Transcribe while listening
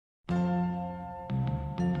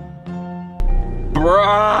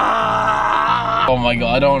Oh my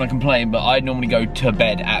god, I don't want to complain, but I normally go to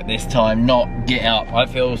bed at this time, not get up. I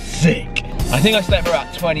feel sick. I think I slept for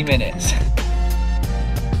about 20 minutes.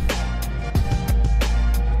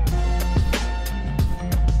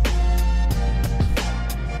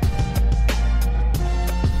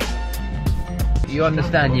 You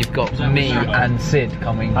understand you've got me and Sid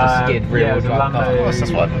coming to skid real drive cars.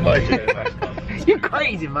 That's what I'm You're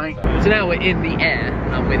crazy, mate. So now we're in the air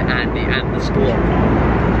and with Andy and the squad.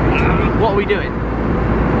 What are we doing?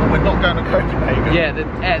 We're not going to Copenhagen. Yeah,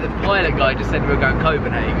 the pilot guy just said we were going to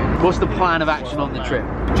Copenhagen. What's the plan of action on the trip?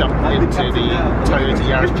 Jump into the Toyota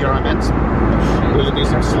Yaris GRMN. We're going to do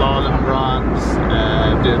some slalom runs,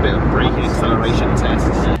 do a bit of braking acceleration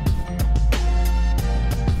tests.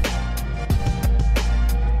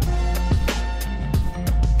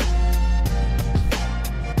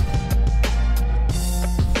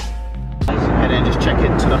 And then just check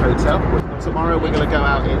into the hotel. Tomorrow we're going to go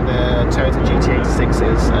out in the Toyota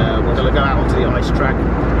GT86s. We're going to go out onto the ice track.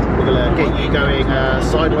 We're going to get you going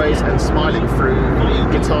sideways and smiling through the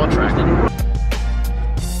guitar track.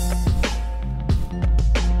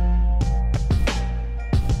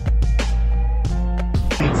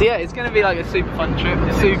 So yeah, it's going to be like a super fun trip.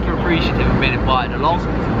 Super appreciative of being invited along,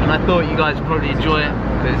 and I thought you guys would probably enjoy it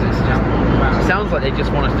because it's just, it sounds like they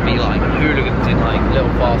just want us to be like hooligans in like little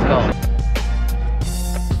fast cars.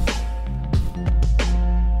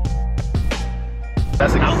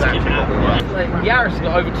 That's exactly what we want. Yaris has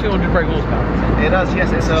got over 200 brake horsepower. It does,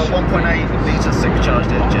 yes. It's a 1.8 litre supercharged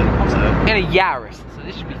engine. So. In a Yaris, so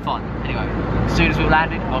this should be fun. Anyway, as soon as we've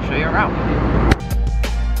landed, I'll show you around.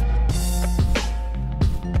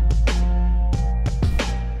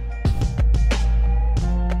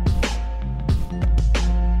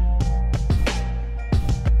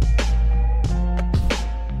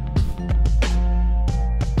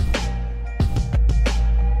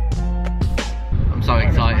 So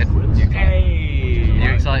excited. Hey. Are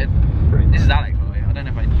you excited? This is Alex, by the way. I don't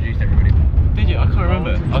know if I introduced everybody. Did you? I can't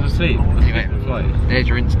remember. I was asleep. There's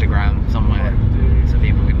your Instagram somewhere, so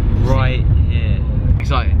people can right here.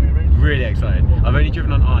 Excited? Really excited. I've only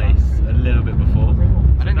driven on ice a little bit before.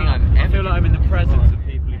 I don't think I've ever. I feel like I'm in the presence of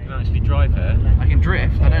people who can actually drive here. I can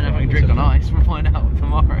drift. I don't know if I can drift on ice. We'll find out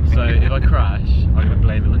tomorrow. So if I crash, I'm going to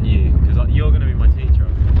blame it on you because you're going to be my teacher.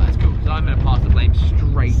 That's cool. So I'm going to pass the blame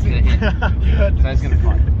straight to him. So it's going to be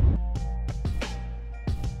fun.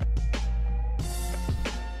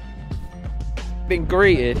 Been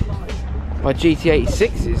greeted by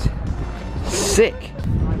GT86s. Sick.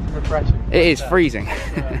 Refreshing. It is freezing.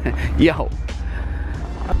 Yo.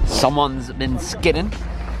 Someone's been skidding.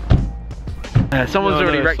 Someone's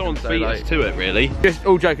already wrecked them, so beat us to it, really. Just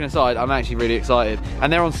all joking aside, I'm actually really excited.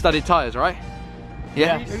 And they're on studded tyres, right?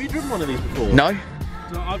 Yeah. Have you driven one of these before? No.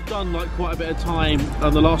 So I've done like quite a bit of time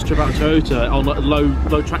on the last trip out to Toyota on like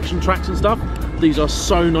low traction tracks and stuff. These are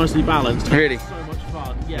so nicely balanced. Really? So much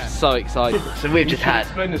fun. Yeah. So excited. So we've just had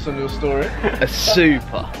Explain this on your story. a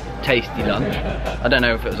super tasty lunch. I don't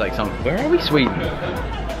know if it was like something. Where are we? Sweden.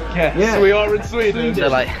 Yes, we are in Sweden. So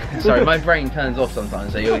like, sorry, my brain turns off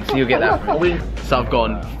sometimes, so you'll get that from me. So I've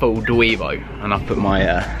gone full dweebo, and I've put my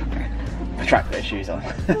track fit shoes on.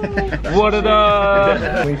 What are the?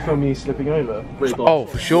 Can we film you slipping over? Oh,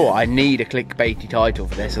 for sure. I need a clickbaity title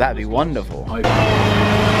for this, so that'd be wonderful. I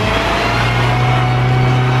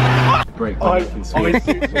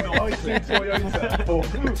sued Toyota for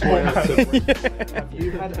Toyota. Have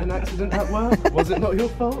you had an accident at work? Was it not your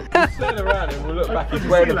fault? We'll turn around and we'll look back. He's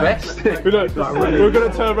wearing a vest. We're going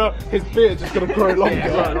to turn around. His beard's just going to grow longer.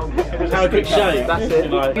 Have a quick shave. That's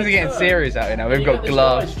it. Things are getting serious out here now. We've got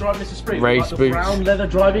gloves, race boots, brown leather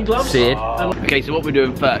driving gloves. Sid. Okay, so what we're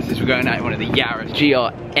doing first is we're going out in one of the Yaris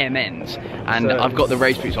GRMNs, and I've got the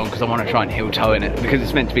race boots on because I want to try and heel toe in it because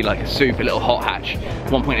it's meant to be like a super little hot hatch,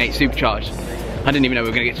 1.8 supercharged. I didn't even know we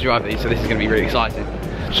were going to get to drive these, so this is going to be really exciting.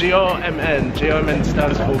 GRMN. GRMN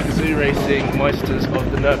stands for Kazoo Racing Meisters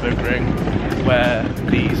of the Nürburgring, where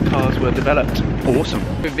these cars were developed. Awesome.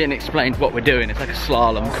 We've been explained what we're doing. It's like a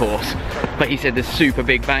slalom course, but he said there's super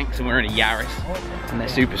big banks and we're in a Yaris and they're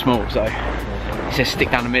super small, so he says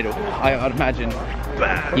stick down the middle. I'd imagine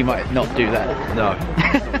you might not do that. No.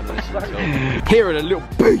 Here are the little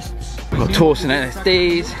beasts. We've got Torsen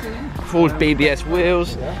NSDs, Ford BBS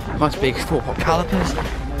wheels, nice big 4-pot calipers.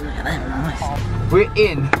 Nice. We're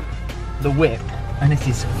in the whip and it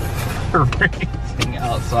is freezing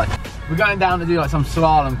outside. We're going down to do like some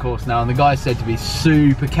slalom course now, and the guy said to be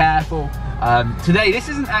super careful. Today, this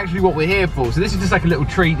isn't actually what we're here for, so this is just like a little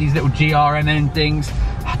treat, these little GRMN things.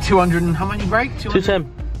 200 and how many brake?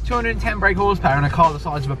 210. 210 brake horsepower and a car the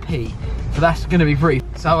size of a pea. but that's going to be free.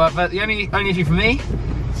 So, but the only issue for me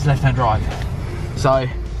is left-hand drive. So,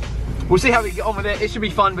 we'll see how we get on with it. It should be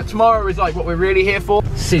fun, but tomorrow is like what we're really here for.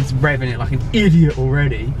 Sid's revving it like an idiot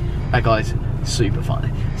already. That guy's super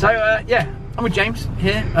funny. So, yeah, I'm with James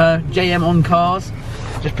here, JM on Cars.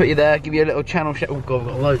 Just put you there, give you a little channel shout. Oh god, I've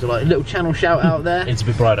got loads of like a little channel shout out there. It's a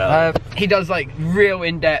bit bright out. He does like real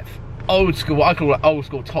in-depth, old school, I call it old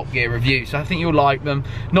school Top Gear reviews. So I think you'll like them.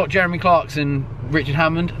 Not Jeremy Clarkson, Richard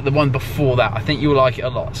Hammond, the one before that. I think you'll like it a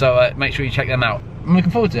lot. So make sure you check them out. I'm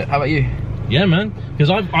looking forward to it. How about you? Yeah, man,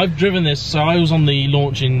 because I've driven this. So I was on the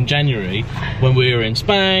launch in January when we were in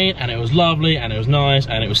Spain, and it was lovely, and it was nice,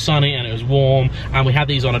 and it was sunny, and it was warm, and we had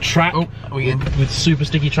these on a track with super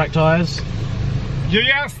sticky track tires. You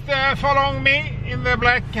just follow me in the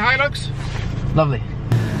black Hilux. Lovely.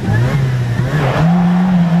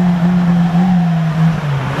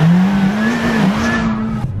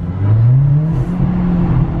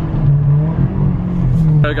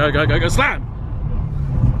 Go, go, go, go, go, slam!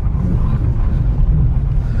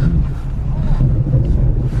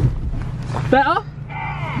 Better?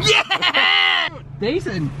 Yeah!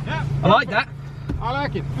 Decent. Yeah. I like that. I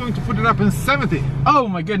like it. Going to put it up in 70. Oh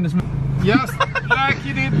my goodness. Yes, like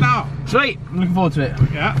you did now. Sweet. I'm looking forward to it.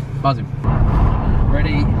 Yeah. Buzzing.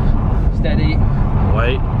 Ready, steady.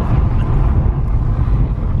 Wait.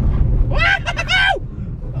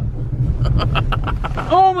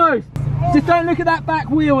 Almost. Just don't look at that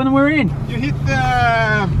back wheel and we're in. You hit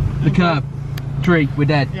the curb. Tree. We're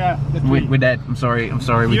dead. Yeah, the tree. We're dead. I'm sorry.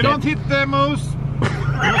 We're you dead. don't hit the moose.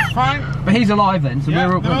 That's fine. But he's alive then, so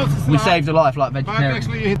Yeah, we saved a life like But vegetarian.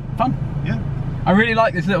 actually you hit. Fun. Yeah. I really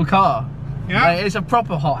like this little car. Yeah. Like, it's a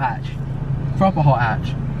proper hot hatch. Proper hot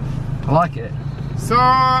hatch. I like it. So,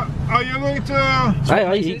 are you going to?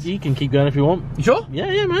 Hey, you can keep going if you want. You sure? Yeah,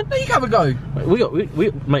 yeah, man. No, you can have a go.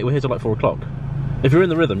 Mate, we're here till like 4 o'clock. If you're in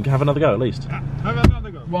the rhythm, have another go at least. Have another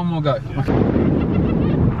go. One more go. Yeah. Okay.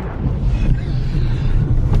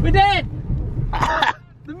 We're dead!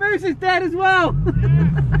 The moose is dead as well!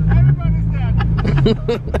 Everybody's dead.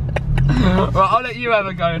 Right, I'll let you have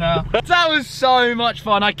a go now. That was so much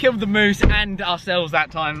fun. I killed the moose and ourselves that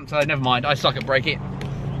time, so never mind. I suck at braking.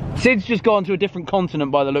 Sid's just gone to a different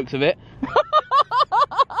continent by the looks of it.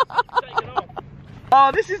 Oh,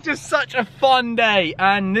 this is just such a fun day,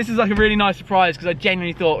 and this is like a really nice surprise because I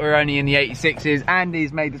genuinely thought we were only in the 86s.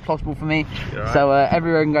 Andy's made this possible for me, right. So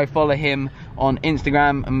everyone can go follow him on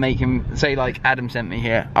Instagram and make him say like Adam sent me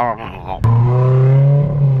here.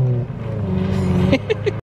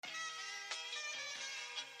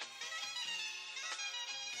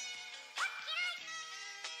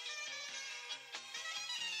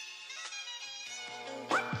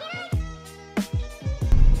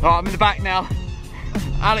 Oh, I'm in the back now.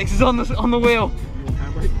 Alex is on the wheel.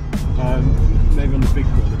 Maybe on the big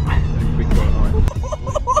corner. Big corner, alright.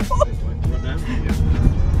 Right now? Yeah.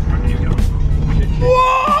 Right, here we go.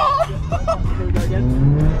 Whoa!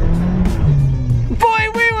 Boy,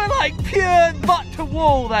 we were like pure butt to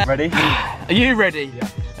wall there. Ready? Are you ready? Yeah.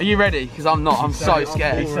 Are you ready? Because I'm not, I'm so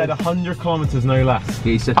scared. He said 100 kilometres, no less.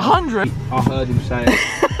 He said 100? I heard him say it.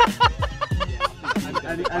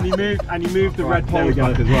 and he moved the red poles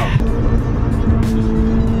back as well.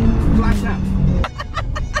 Flash out.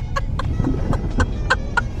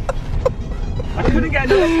 I couldn't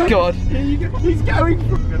get another. God. Here you go. He's going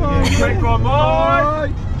for quick one more.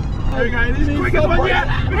 There we go. This is quickest one yet.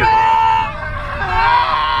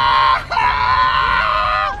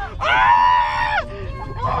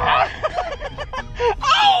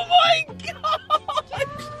 Oh my god!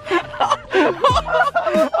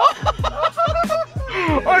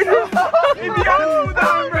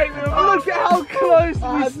 Look at how close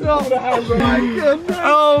we stopped.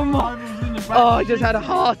 Oh my! Oh, I just had a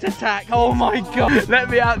heart attack. Oh my god! Let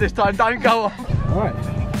me out this time. Don't go off. All right.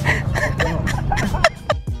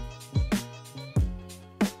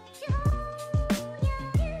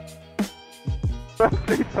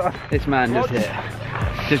 This man just hit.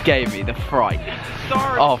 Just gave me the fright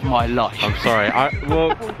of my life. I'm sorry.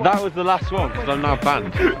 Well, that was the last one because I'm now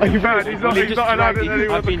banned. Are you banned? He's not allowed in any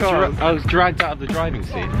of the cars. I was dragged out of the driving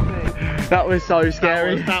seat. That was so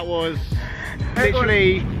scary. That was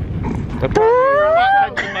literally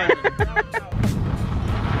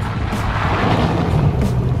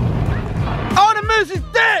Oh, the moose is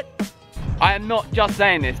dead! I am not just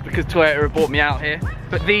saying this because Toyota have brought me out here,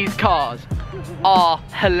 but these cars are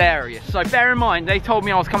hilarious. So bear in mind, they told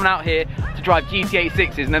me I was coming out here to drive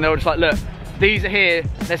GT86s, and then they were just like, look, these are here,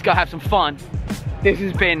 let's go have some fun. This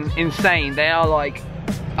has been insane. They are like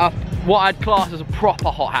what I'd class as a proper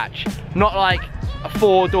hot hatch. Not like a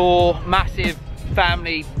 4-door, massive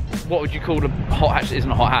family what would you call a hot hatch that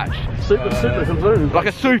isn't a hot hatch? Super consumed. Like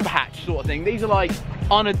a super hatch sort of thing. These are like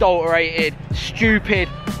unadulterated, stupid,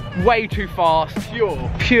 way too fast,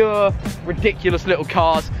 pure, ridiculous little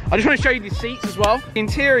cars. I just want to show you the seats as well. The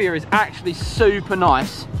interior is actually super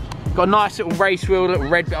nice. Got a nice little race wheel, little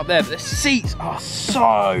red bit up there, but the seats are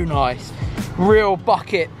so nice. Real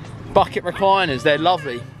bucket recliners, they're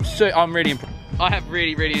lovely. So I'm really impressed. I have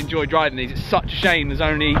really enjoyed driving these. It's such a shame there's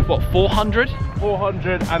only, what, 400?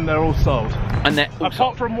 400 and they're all sold. And they're all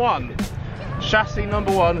apart from one. Chassis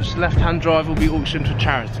number 1, which is left-hand drive, will be auctioned for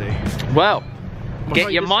charity. Well,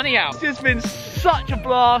 get your money out. It's just been such a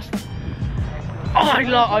blast. Oh,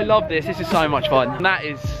 I love this. This is so much fun. That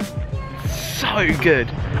is so good.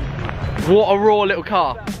 What a raw little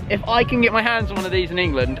car. If I can get my hands on one of these in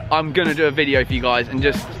England, I'm gonna do a video for you guys and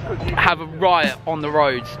just have a riot on the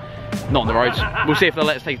roads. Not on the roads. We'll see if they'll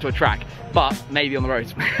let us take it to a track, but maybe on the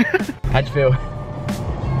roads. How'd you feel?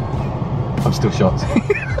 I'm still shocked.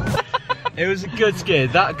 It was a good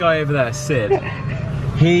skid. That guy over there, Sid,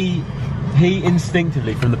 he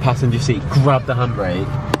instinctively from the passenger seat grabbed the handbrake,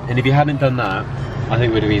 and if he hadn't done that, I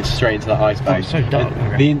think we'd have been straight into that ice bag. Oh, so dark.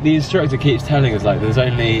 The instructor keeps telling us like there's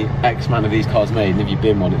only X amount of these cars made, and if you've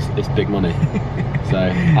been one, it's big money. So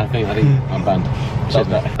I think I'm banned.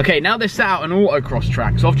 Okay, now they've set out an autocross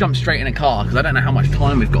track, so I've jumped straight in a car because I don't know how much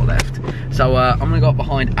time we've got left. So I'm gonna go up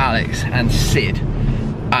behind Alex and Sid,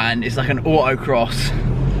 and it's like an autocross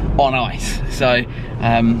on ice. So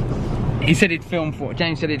he said he'd film for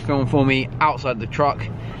James said he'd film for me outside the truck,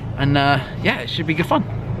 and yeah, it should be good fun.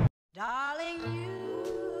 Darling,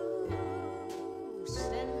 you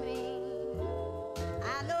send me.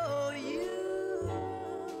 I know you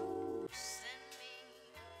send me.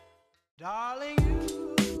 Darling, you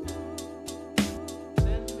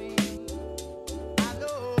send me. I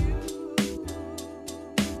know you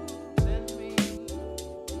send me.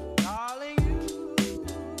 Darling, you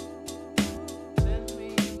send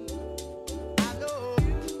me. I know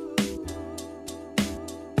you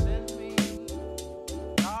send me.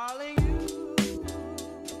 Darling, you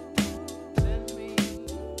send me.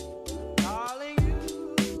 Darling, you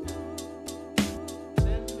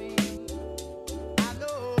send me. I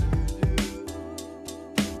know you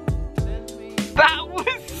send me. That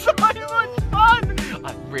was so much fun!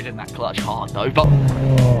 I've ridden that clutch hard though, but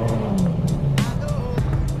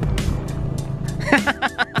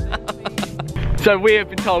so we have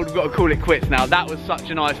been told we've got to call it quits now. That was such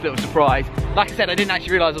a nice little surprise. Like I said, I didn't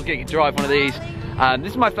actually realise I was going to drive one of these.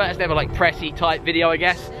 This is my first ever like pressy type video, I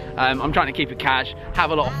guess. I'm trying to keep it cash, have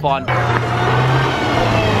a lot of fun.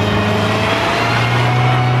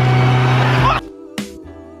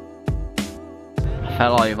 I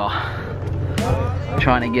fell over,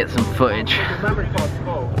 trying to get some footage.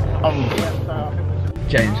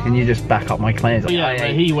 James, can you just back up my claims? Yeah,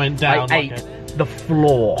 he went down. I ate the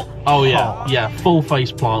floor. Oh yeah, yeah, full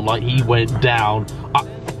face plant, like he went down.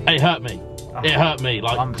 It hurt me. It hurt me,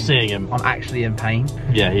 like seeing him. I'm actually in pain.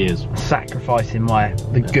 Yeah, he is. Sacrificing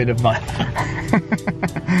the good of my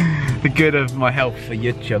the good of my health for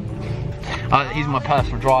YouTube. He's my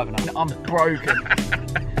personal driver now. I'm broken.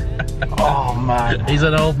 Oh man. He's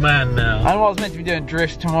an old man now. I know I was meant to be doing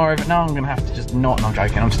drifts tomorrow, but now I'm gonna have to just not. No, I'm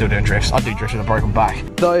joking. I'm still doing drifts. I do drifts with a broken back.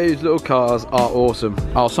 Those little cars are awesome.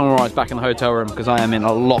 I'll summarise back in the hotel room because I am in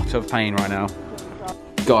a lot of pain right now.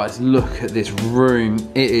 Guys, look at this room.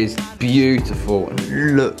 It is beautiful.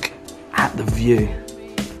 Look at the view.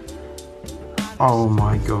 Oh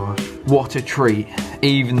my gosh. What a treat.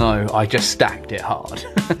 Even though I just stacked it hard.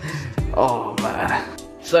 Oh man.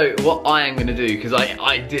 So what I am gonna do, because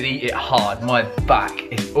I did eat it hard, my back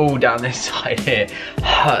is all down this side here.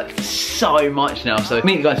 Hurts so much now. So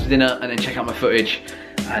meet you guys for dinner and then check out my footage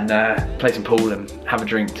and play some pool and have a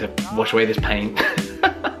drink to wash away this pain.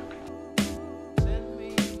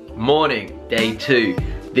 Morning, day 2.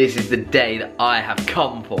 This is the day that I have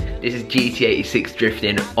come for. This is GT86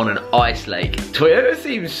 drifting on an ice lake. Toyota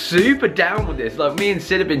seems super down with this. Like, me and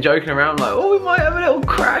Sid have been joking around like, oh, we might have a little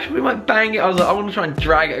crash, we might bang it. I was like, I want to try and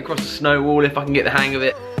drag it across the snow wall if I can get the hang of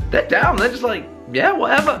it. They're down, they're just like, yeah,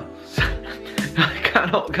 whatever. I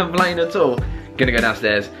cannot complain at all. Gonna go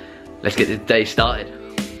downstairs. Let's get this day started.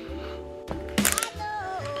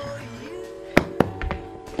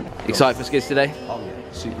 Excited for skids today? Oh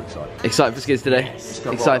yeah, super excited. Excited for skids today?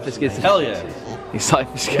 Excited for skids today? Hell yeah.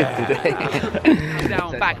 Excited for skids today?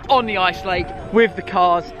 Down back on the ice lake with the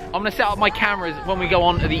cars. I'm gonna set up my cameras when we go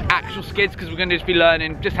on to the actual skids because we're gonna just be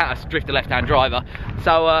learning just how to drift a left-hand driver.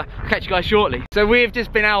 So I'll catch you guys shortly. So we've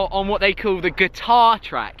just been out on what they call the guitar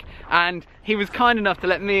track, and he was kind enough to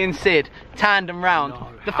let me and Sid tandem round.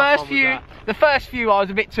 The first few I was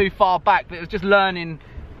a bit too far back, but it was just learning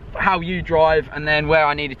how you drive and then where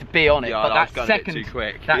I needed to be on it. Yeah, but that second, too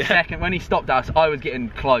quick. That second, when he stopped us, I was getting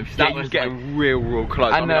close. That was getting real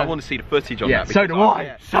close. And, I want to see the footage on that. So do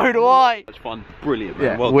I. So do I. It's fun. Brilliant, man.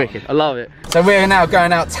 Yeah, well wicked. done. I love it. So we're now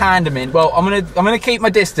going out tandeming. Well, I'm gonna keep my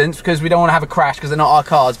distance because we don't want to have a crash because they're not our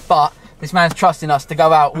cars. But this man's trusting us to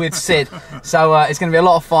go out with Sid, so it's going to be a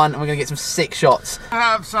lot of fun, and we're going to get some sick shots.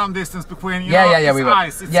 Have some distance between you. Yeah, we will.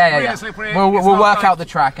 Ice. It's yeah. really slippery. We'll work out the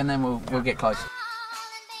track, and then we'll get close.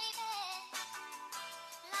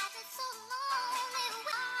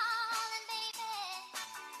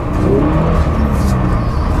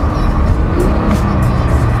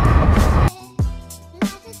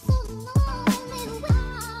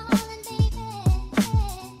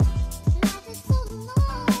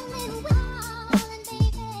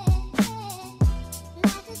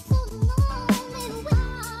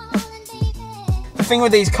 The thing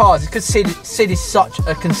with these cars is because Sid is such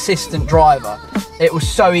a consistent driver, it was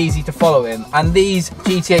so easy to follow him. And these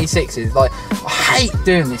GT86s, like, I hate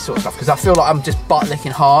doing this sort of stuff because I feel like I'm just butt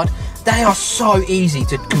licking hard. They are so easy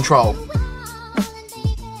to control.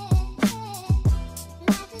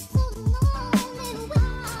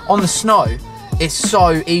 On the snow, it's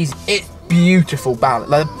so easy. It's beautiful balance.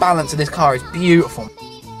 Like, the balance of this car is beautiful.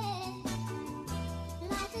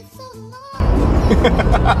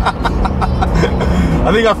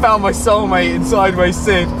 I think I found my soulmate in Sideways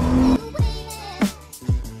Sid.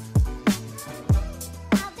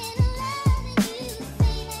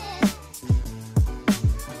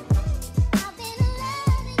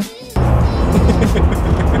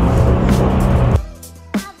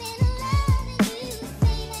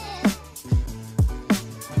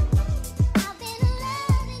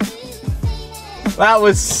 That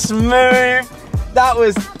was smooth. That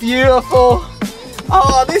was beautiful.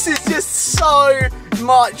 Oh, this is just so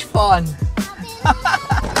much fun.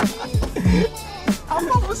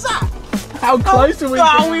 What was that? How close were we?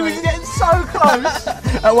 Oh, we were getting so close.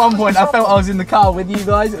 At one point, I felt I was in the car with you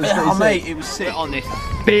guys. It was Oh, mate, it was sick. On this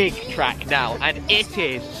big track now, and it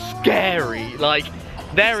is scary. Like,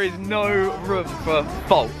 there is no room for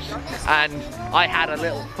faults, and I had a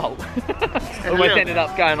little fault. Almost ended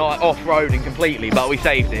up going like off-roading completely, but we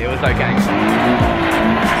saved it. It was okay.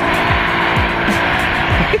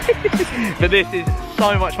 But this is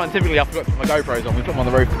so much fun. Typically I forgot to put my GoPros on. We put them on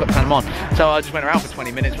the roof, forgot to turn them on. So I just went around for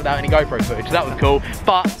 20 minutes without any GoPro footage. So that was cool.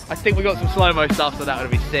 But I think we got some slow-mo stuff, so that would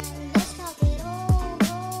be sick.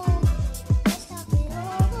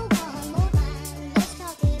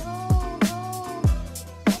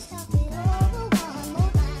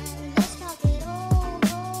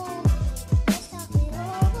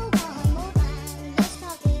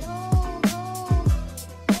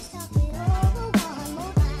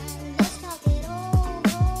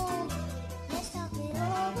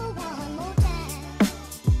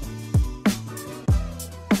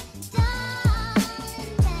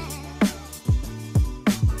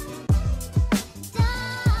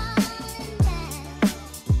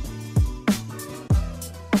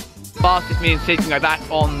 Fastest me and Sid can go back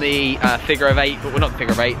on the figure of 8, but we're not the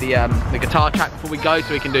figure of 8, the guitar track before we go,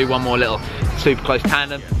 so we can do one more little super close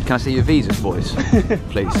tandem. Can I see your visas, boys?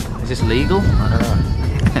 Please. Is this legal? I don't know.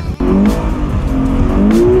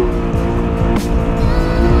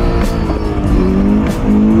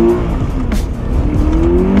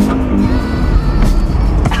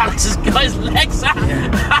 Alex's guy's legs out.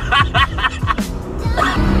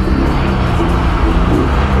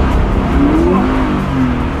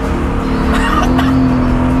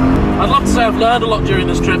 I'd love to say I've learned a lot during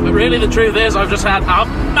this trip, but really the truth is I've just had a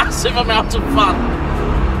massive amount of fun.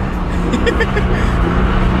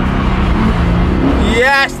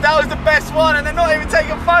 Yes, that was the best one, and they're not even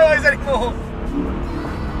taking photos anymore.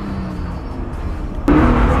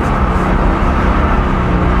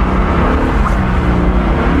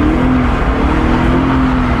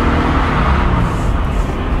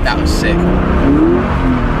 That was sick.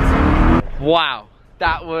 Wow.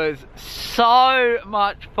 That was so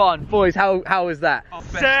much fun. Boys, how was that? Oh,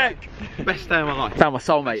 sick! Best day of my life. Found my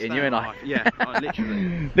soulmate in you and I. Yeah,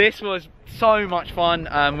 literally. This was so much fun.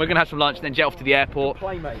 We're gonna have some lunch and then jet off to the airport.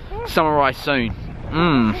 Summarise soon.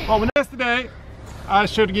 Yesterday, I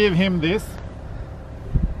should give him this.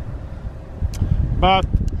 But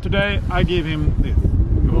today, I give him this.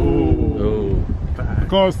 Ooh.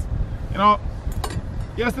 Because, you know,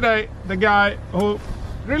 yesterday, the guy who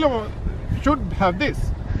really should have this,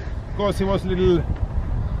 because he was a little,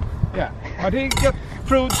 yeah, but he get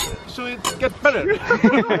fruit, so it gets better.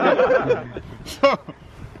 So,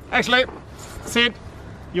 actually, Sid,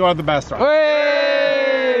 you are the best, right?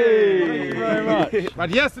 Hey! Thank you very much. much. But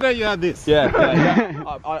yesterday you had this. Yeah.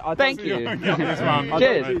 I Thank you. Cheers.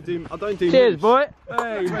 I don't do Cheers, boy.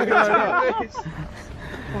 Hey,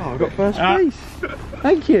 oh, I got first place.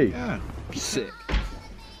 Thank you. Yeah. Sick.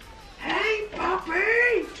 Hey,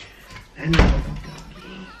 puppy!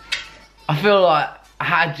 I feel like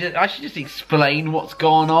I should just explain what's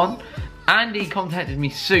going on. Andy contacted me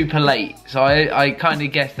super late, so I kind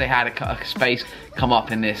of guessed they had a space come up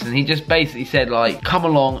in this, and he just basically said, like, come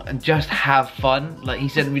along and just have fun. Like, he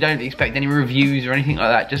said, we don't expect any reviews or anything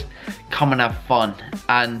like that, just come and have fun.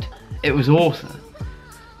 And it was awesome.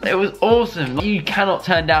 It was awesome. You cannot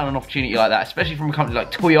turn down an opportunity like that, especially from a company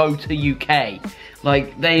like Toyota UK.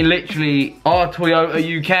 Like, they literally are Toyota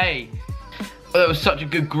UK. It was such a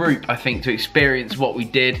good group, I think, to experience what we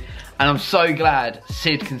did. And I'm so glad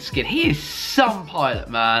Sid can skid. He is some pilot,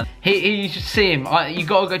 man. You should see him. You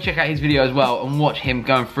gotta go check out his video as well and watch him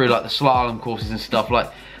going through like the slalom courses and stuff.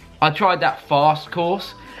 Like, I tried that fast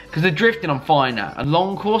course, because the drifting I'm fine at. A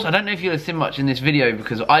long course, I don't know if you'll have seen much in this video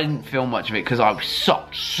because I didn't film much of it because I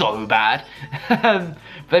sucked so bad. But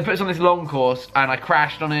they put us on this long course and I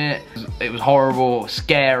crashed on it. It was horrible,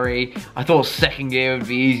 scary. I thought second gear would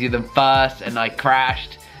be easier than first and I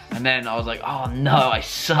crashed. And then I was like, oh no, I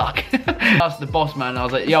suck. I asked the boss man, I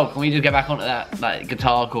was like, yo, can we just get back onto that like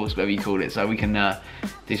guitar course, whatever you called it, so we can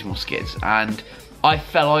do some more skids. And I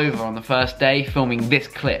fell over on the first day filming this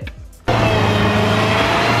clip.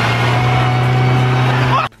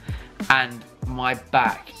 And my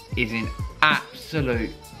back is in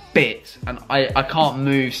absolute bits. And I can't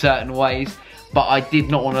move certain ways, but I did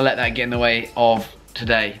not want to let that get in the way of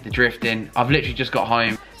today, the drifting. I've literally just got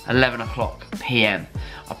home, 11 o'clock PM.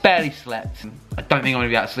 I barely slept. I don't think I'm gonna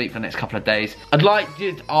be able to sleep for the next couple of days. I'd like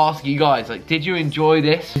to ask you guys, like, did you enjoy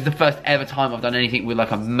this? This is the first ever time I've done anything with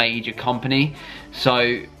like a major company.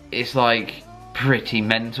 So it's like pretty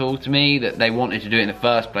mental to me that they wanted to do it in the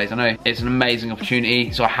first place. I know it's an amazing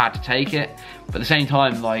opportunity, so I had to take it. But at the same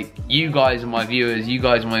time, like, you guys are my viewers, you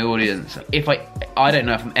guys are my audience. If I don't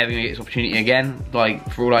know if I'm ever gonna get this opportunity again. Like,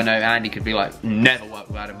 for all I know, Andy could be like, never work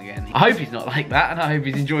with Adam again. I hope he's not like that, and I hope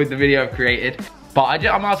he's enjoyed the video I've created. But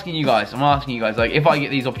I'm asking you guys, like, if I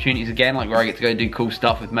get these opportunities again, like where I get to go do cool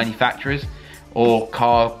stuff with manufacturers or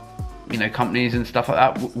car, you know, companies and stuff like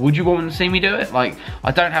that, would you want to see me do it? Like,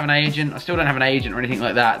 I don't have an agent, I still don't have an agent or anything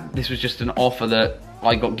like that. This was just an offer that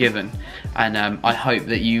I got given. And I hope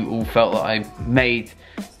that you all felt that I made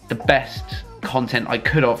the best content I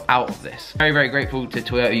could have out of this. Very, very grateful to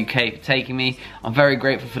Toyota UK for taking me. I'm very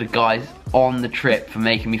grateful for the guys on the trip for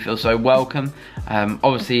making me feel so welcome.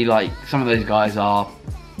 Obviously, like, some of those guys are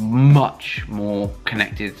much more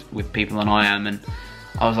connected with people than I am, and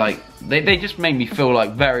I was like, they just made me feel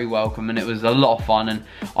like very welcome, and it was a lot of fun. And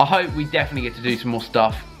I hope we definitely get to do some more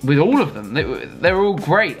stuff with all of them. They were all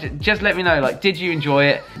great. Just let me know, like, did you enjoy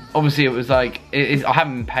it? Obviously, it was like, I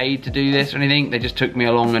haven't been paid to do this or anything. They just took me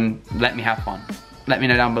along and let me have fun. Let me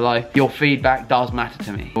know down below. Your feedback does matter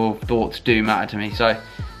to me. Your thoughts do matter to me. So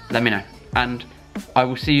let me know. And I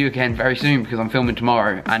will see you again very soon because I'm filming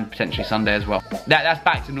tomorrow and potentially Sunday as well. That's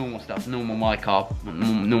back to normal stuff, normal my car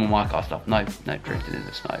stuff. No drifting in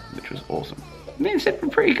the snow, which was awesome. Me and Sid were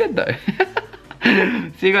pretty good though.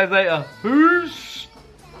 See you guys later. Peace.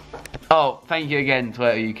 Oh, thank you again,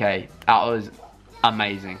 Toyota UK. That was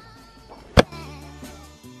amazing.